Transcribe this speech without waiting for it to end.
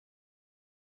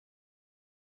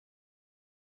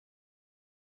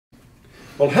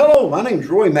Well, hello, my name is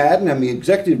Roy Madden. I'm the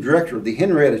Executive Director of the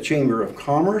Henryetta Chamber of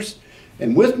Commerce.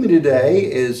 And with me today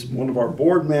is one of our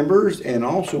board members and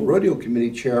also Rodeo Committee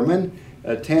Chairman,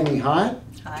 Tammy Hyatt.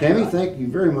 Hi, Tammy, Roy. thank you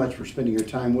very much for spending your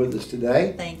time with us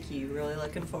today. Thank you. Really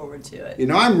looking forward to it. You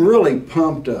know, I'm really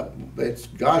pumped up. It's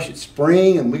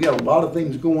spring and we got a lot of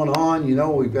things going on. You know,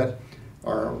 we've got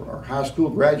our high school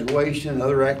graduation and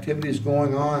other activities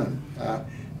going on.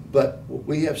 But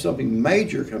we have something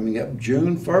major coming up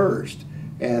June 1st.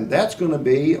 And that's going to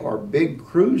be our big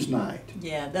cruise night.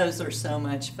 Yeah, those are so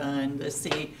much fun to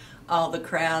see all the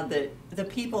crowd, the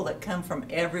people that come from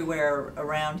everywhere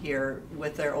around here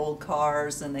with their old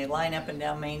cars, and they line up and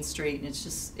down Main Street, and it's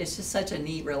just such a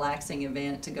neat, relaxing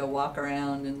event to go walk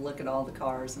around and look at all the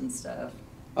cars and stuff.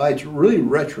 It's really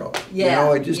retro. Yeah, you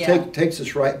know, it just takes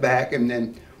us right back. And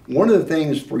then one of the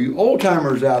things for you old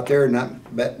timers out there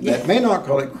that may not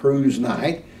call it cruise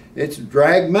night, it's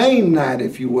drag main night,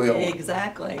 if you will.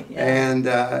 Exactly. Yeah.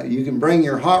 And you can bring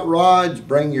your hot rods,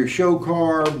 bring your show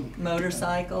car,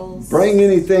 motorcycles, bring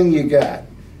anything you got,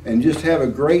 and just have a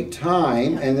great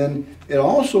time. And then it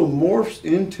also morphs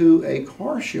into a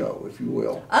car show, if you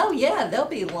will. Oh yeah, they'll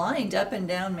be lined up and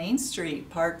down Main Street,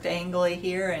 parked angrily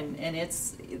here, and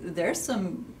there's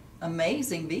some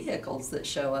amazing vehicles that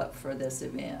show up for this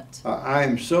event. I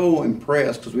am so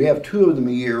impressed because we have two of them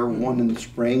a year, one in the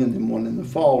spring and then one in the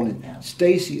fall. And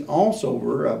Stacy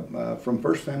Alsover from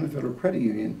First Family Federal Credit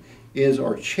Union is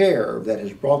our chair that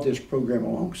has brought this program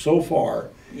along so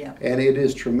far. Yeah. And it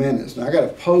is tremendous. Now I got a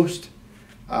post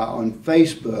on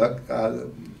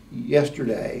Facebook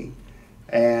yesterday,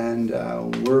 and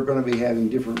we're going to be having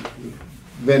different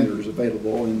vendors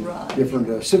available in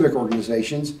different civic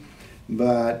organizations.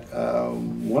 But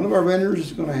one of our vendors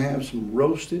is going to have some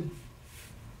roasted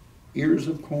ears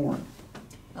of corn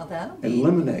and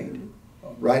lemonade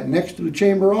right next to the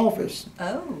chamber office.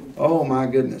 Oh my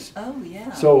goodness. Oh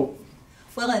yeah. So,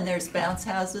 well, and there's bounce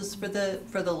houses for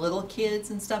the little kids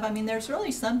and stuff. I mean, there's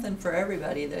really something for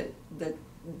everybody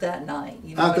that night.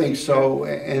 You know, I think so.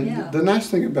 And the nice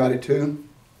thing about it too,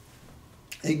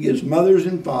 it gives mothers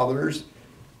and fathers,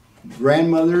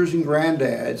 grandmothers and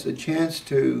granddads a chance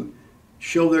to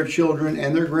show their children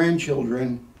and their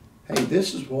grandchildren, hey,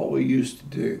 this is what we used to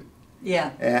do.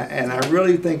 Yeah. And I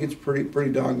really think it's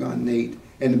pretty doggone neat.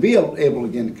 And to be able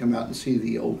again to come out and see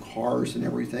the old cars and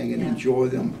everything and enjoy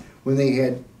them when they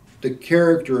had the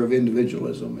character of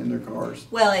individualism in their cars.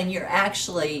 Well, and you're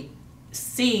actually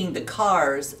seeing the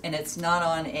cars, and it's not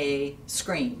on a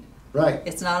screen. Right.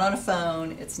 It's not on a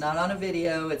phone, it's not on a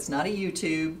video, it's not a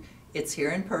YouTube, it's here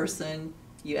in person.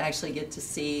 You actually get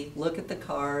to look at the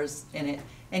cars, and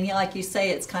like you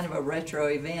say, it's kind of a retro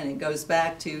event. It goes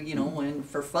back to, you know, when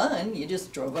for fun you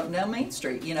just drove up and down Main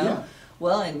Street, you know. Yeah.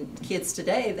 Well, and kids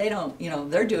today, they don't, you know,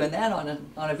 they're doing that on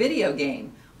a video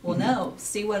game. Well, no,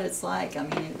 see what it's like. I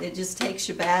mean, it just takes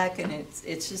you back, and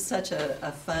it's just such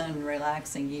a fun,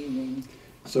 relaxing evening.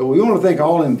 So we want to thank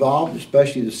all involved,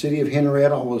 especially the City of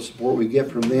Henryetta, all the support we get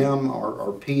from them,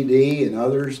 our PD and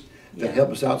others that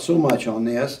help us out so much on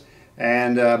this.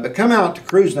 And but come out to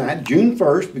cruise night June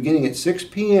 1st, beginning at 6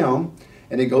 p.m.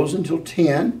 and it goes until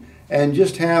 10. And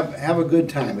just have a good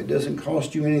time. It doesn't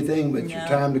cost you anything but your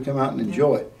time to come out and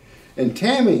enjoy it. And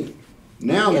Tammy,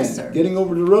 now getting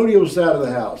over to the rodeo side of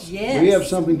the house. Yes. We have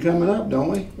something coming up,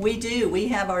 don't we? We do. We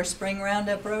have our spring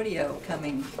roundup rodeo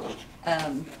coming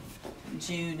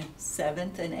June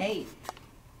 7th and 8th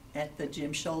at the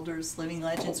Jim Shoulders Living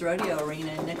Legends Rodeo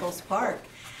Arena in Nichols Park.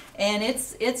 And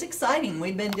it's exciting.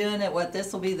 We've been doing it,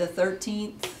 this will be the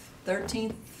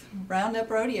 13th roundup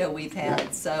rodeo we've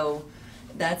had. So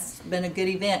that's been a good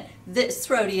event. This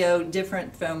rodeo,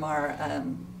 different from our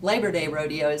Labor Day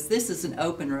rodeo, this is an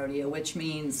open rodeo, which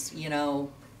means, you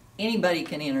know, anybody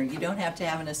can enter. You don't have to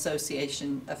have an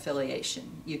association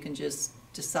affiliation. You can just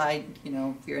decide, you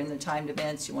know, if you're in the timed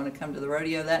events, you want to come to the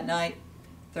rodeo that night,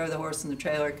 throw the horse in the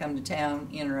trailer, come to town,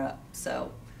 enter up.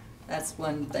 So that's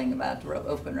one thing about the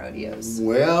open rodeos.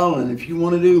 Well, and if you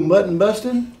want to do mutton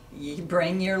busting, you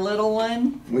bring your little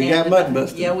one. We got mutton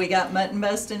busting. Yeah, we got mutton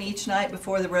busting each night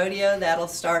before the rodeo. That'll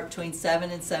start between 7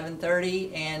 and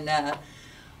 7:30. And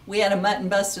we had a mutton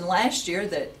busting last year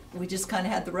that we just kind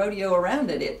of had the rodeo around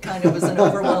it. It kind of was an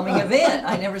overwhelming event.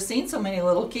 I never seen so many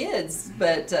little kids,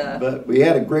 but we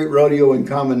had a great rodeo in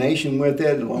combination with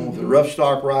it, along with the rough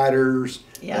stock riders,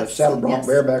 saddle bronc,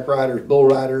 bareback riders, bull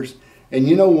riders. And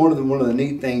you know, one of the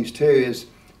neat things too is,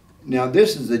 now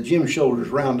this is the Jim Shoulders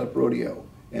Roundup Rodeo,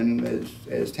 and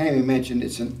as Tammy mentioned,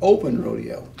 it's an open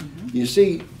rodeo. You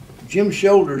see, Jim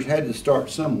Shoulders had to start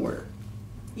somewhere,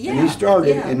 and he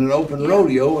started in an open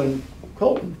rodeo in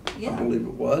Colton, I believe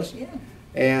it was,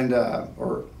 and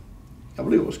or I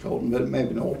believe it was Colton, but it may have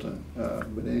been Olton.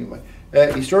 But anyway,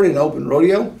 he started an open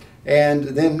rodeo. And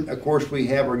then, of course, we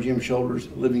have our Jim Shoulders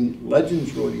Living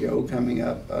Legends Rodeo coming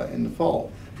up in the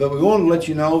fall. But we wanted to let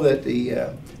you know that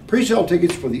the pre-sale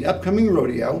tickets for the upcoming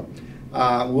rodeo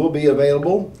will be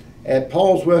available at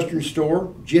Paul's Western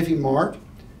Store, Jiffy Mart,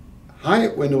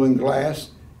 Hyatt Window and Glass,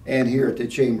 and here at the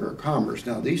Chamber of Commerce.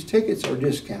 Now, these tickets are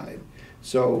discounted.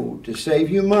 So to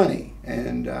save you money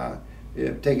and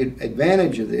take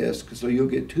advantage of this, so you'll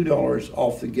get $2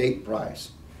 off the gate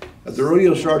price. The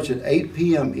rodeo starts at 8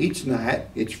 p.m. each night.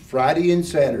 It's Friday and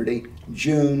Saturday,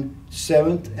 June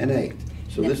 7th and 8th.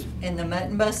 So and the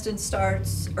mutton busting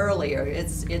starts earlier.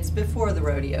 It's before the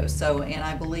rodeo. So, and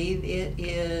I believe it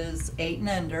is 8 and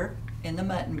under in the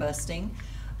mutton busting.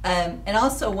 And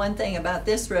also one thing about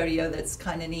this rodeo that's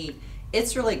kind of neat,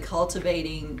 it's really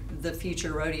cultivating the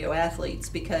future rodeo athletes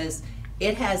because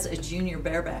it has a junior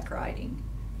bareback riding.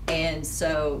 And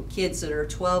so kids that are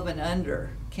 12 and under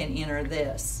can enter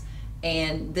this.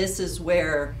 And this is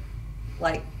where,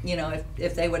 like, you know,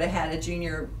 if they would have had a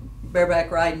junior bareback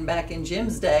riding back in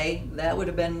Jim's day, that would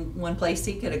have been one place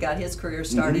he could have got his career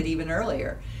started even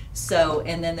earlier. So,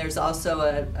 and then there's also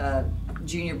a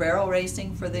junior barrel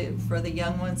racing for the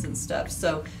young ones and stuff.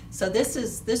 So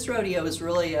this rodeo is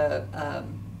really a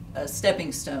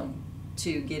stepping stone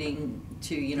to getting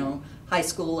to, you know, high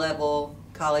school level,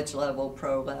 college level,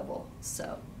 pro level.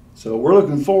 So we're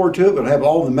looking forward to it. We'll have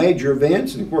all the major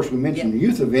events, and of course we mentioned the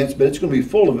youth events, but it's going to be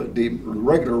full of the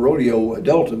regular rodeo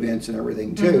adult events and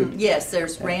everything too. Yes,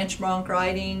 there's ranch bronc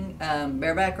riding,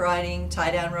 bareback riding,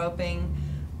 tie-down roping,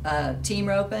 team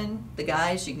roping. The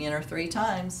guys, you can enter 3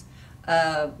 times.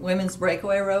 Women's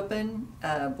breakaway roping,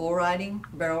 bull riding,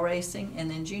 barrel racing, and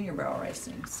then junior barrel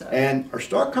racing. So. And our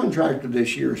stock contractor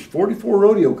this year is 44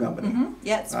 Rodeo Company.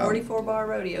 Yeah, it's 44 Bar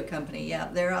Rodeo Company. Yeah,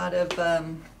 they're out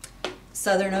of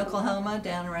southern Oklahoma,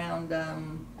 down around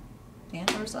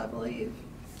Antlers, I believe.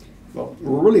 Well,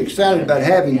 we're really excited about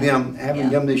having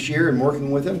them this year and working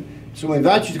with them. So we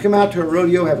invite you to come out to a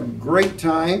rodeo, have a great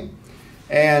time,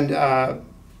 and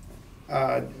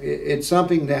it's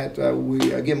something that we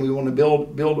want to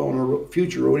build on our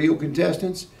future rodeo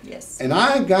contestants. Yes. And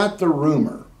I got the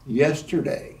rumor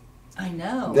yesterday. I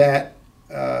know that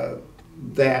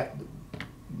that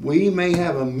we may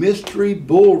have a mystery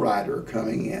bull rider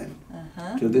coming in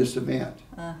to this event.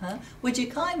 Would you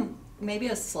call him maybe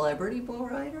a celebrity bull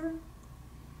rider?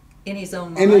 In his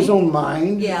own mind? In his own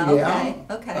mind, yeah.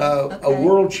 Okay. A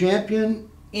world champion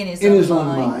in his own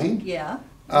mind. Yeah.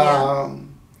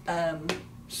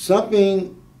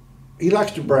 Something he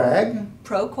likes to brag.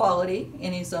 Pro quality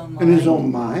in his own mind. In his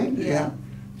own mind, yeah.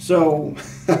 So,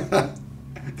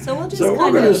 so we'll just so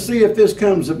we're going to see if this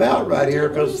comes about right here,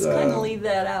 because we'll just kind of leave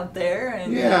that out there,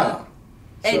 and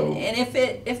and if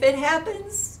it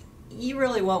happens, you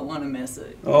really won't want to miss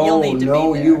it. Oh, you'll need to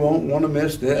no, be there. You won't want to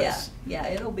miss this. Yeah,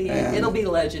 it'll be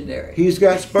legendary. He's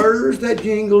got spurs that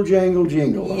jingle, jangle,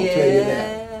 jingle. I'll tell you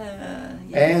that.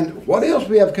 Yeah. And what else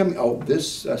we have coming? Oh,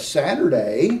 this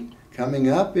Saturday coming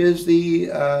up is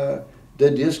the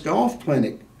disc golf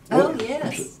clinic. Oh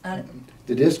yes.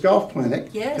 The disc golf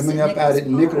clinic coming up out at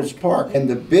Nichols Park, and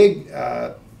the big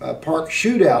park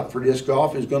shootout for disc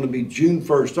golf is going to be June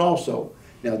 1st also.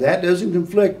 Now that doesn't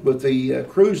conflict with the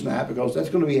cruise night, because that's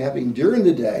going to be happening during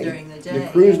the day. During the day. The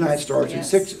cruise night starts at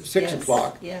 6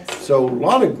 o'clock. Yes. So a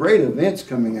lot of great events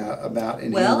coming about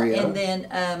in Henryetta. And then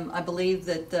I believe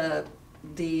that the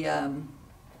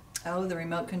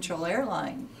remote control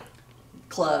airline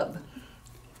club.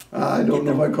 I don't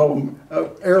know if I call them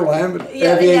airline, but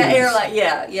airline.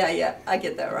 Yeah. I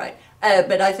get that right.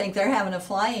 But I think they're having a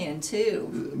fly-in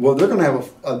too. Well, they're going to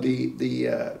have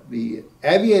the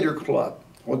Aviator Club.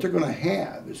 What they're going to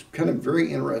have is kind of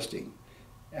very interesting.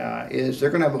 Is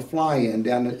they're going to have a fly-in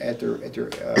down at their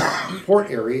port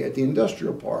area at the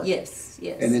industrial park. Yes.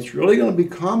 And it's really going to be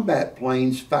combat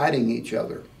planes fighting each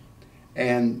other,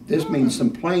 and this means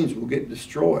some planes will get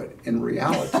destroyed in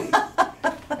reality.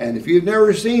 And if you've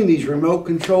never seen these remote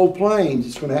control planes,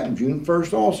 it's going to happen June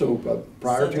 1st also,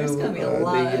 prior to there's going to be a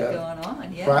lot going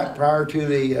on. Yeah. Prior to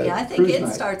the I think it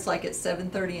starts like at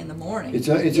 7:30 in the morning. It's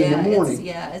in the morning.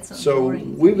 It's in the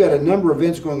morning. We've got a number of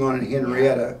events going on in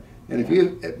Henryetta, and if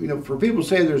you for people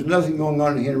say there's nothing going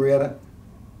on in Henryetta,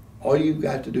 all you've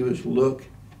got to do is look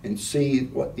and see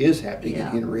what is happening in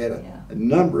Henryetta. A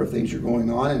number of things are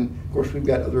going on, and of course we've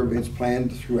got other events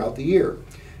planned throughout the year.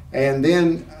 And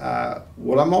then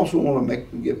what I'm also want to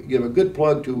give a good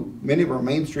plug to many of our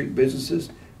Main Street businesses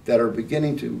that are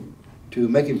beginning to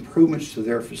make improvements to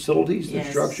their facilities, their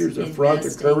structures, their front,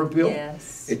 their curb appeal.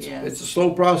 It's a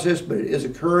slow process, but it is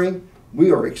occurring.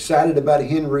 We are excited about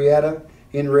Henryetta,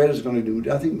 Henryetta is going to do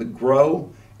nothing but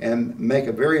grow and make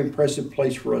a very impressive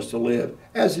place for us to live,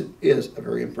 as it is a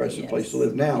very impressive place to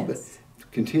live now, but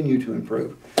continue to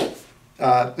improve.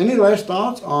 Any last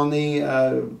thoughts on the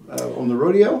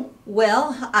rodeo?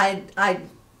 Well,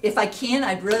 if I can,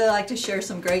 I'd really like to share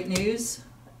some great news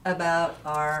about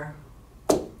our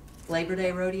Labor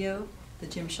Day rodeo, the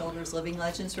Jim Shoulders Living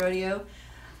Legends Rodeo.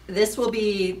 This will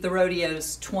be the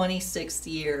rodeo's 26th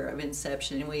year of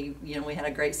inception, and we had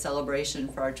a great celebration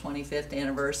for our 25th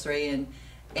anniversary,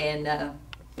 and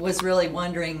was really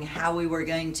wondering how we were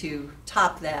going to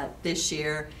top that this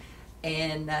year,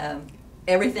 and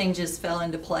everything just fell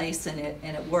into place, and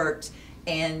it worked.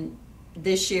 And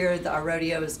this year our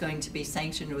rodeo is going to be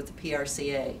sanctioned with the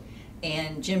PRCA,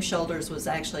 and Jim Shoulders was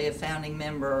actually a founding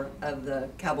member of the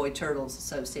Cowboy Turtles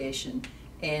Association.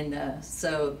 And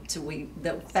so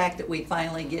the fact that we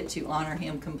finally get to honor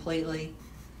him completely,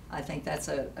 I think that's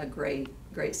a great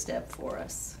step for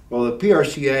us. Well, the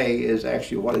PRCA is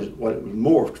actually what it was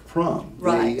morphed from,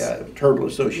 right. The Turtle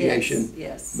Association.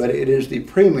 Yes. But it is the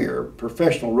premier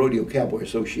professional rodeo cowboy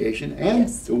association, and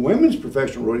the Women's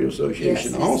Professional Rodeo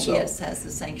Association also. Yes, has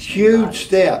the sanction. Huge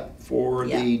step for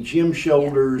the Jim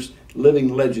Shoulders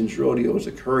Living Legends Rodeo is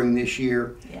occurring this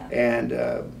year, and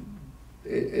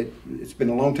it's been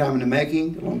a long time in the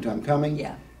making, a long time coming.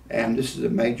 Yeah. And this is a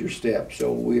major step,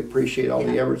 so we appreciate all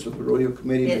the efforts of the rodeo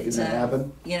committee making that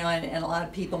happen. You know, and a lot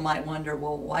of people might wonder,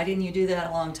 well, why didn't you do that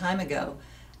a long time ago?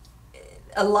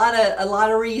 A lot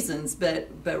of reasons, but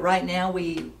right now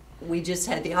we just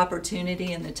had the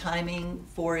opportunity and the timing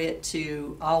for it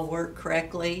to all work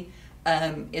correctly.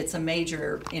 It's a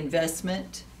major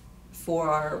investment for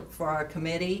our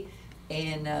committee,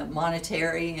 and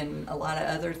monetary and a lot of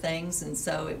other things, and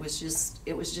so it was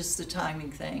just a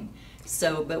timing thing.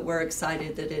 So, but we're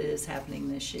excited that it is happening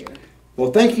this year. Well,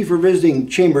 thank you for visiting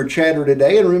Chamber Chatter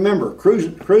today, and remember,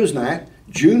 Cruise Night,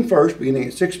 June 1st, beginning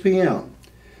at 6 p.m.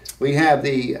 We have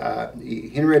the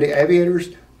Henryetta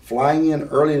Aviators flying in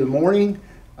early in the morning,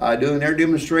 doing their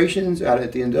demonstrations out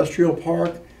at the Industrial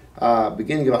Park,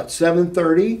 beginning about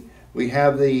 7:30. We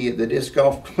have the disc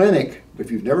golf clinic.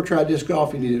 If you've never tried disc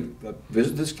golf, you need to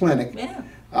visit this clinic. Yeah.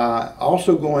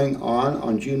 Also going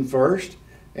on June 1st.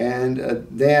 And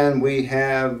then we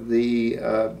have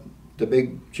the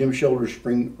big Jim Shoulders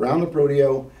Spring Roundup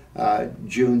Rodeo,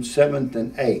 June 7th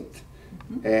and 8th.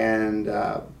 And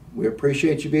we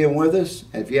appreciate you being with us.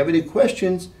 And if you have any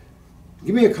questions,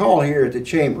 give me a call here at the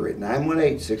Chamber at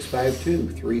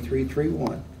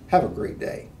 918-652-3331. Have a great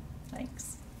day. Thanks.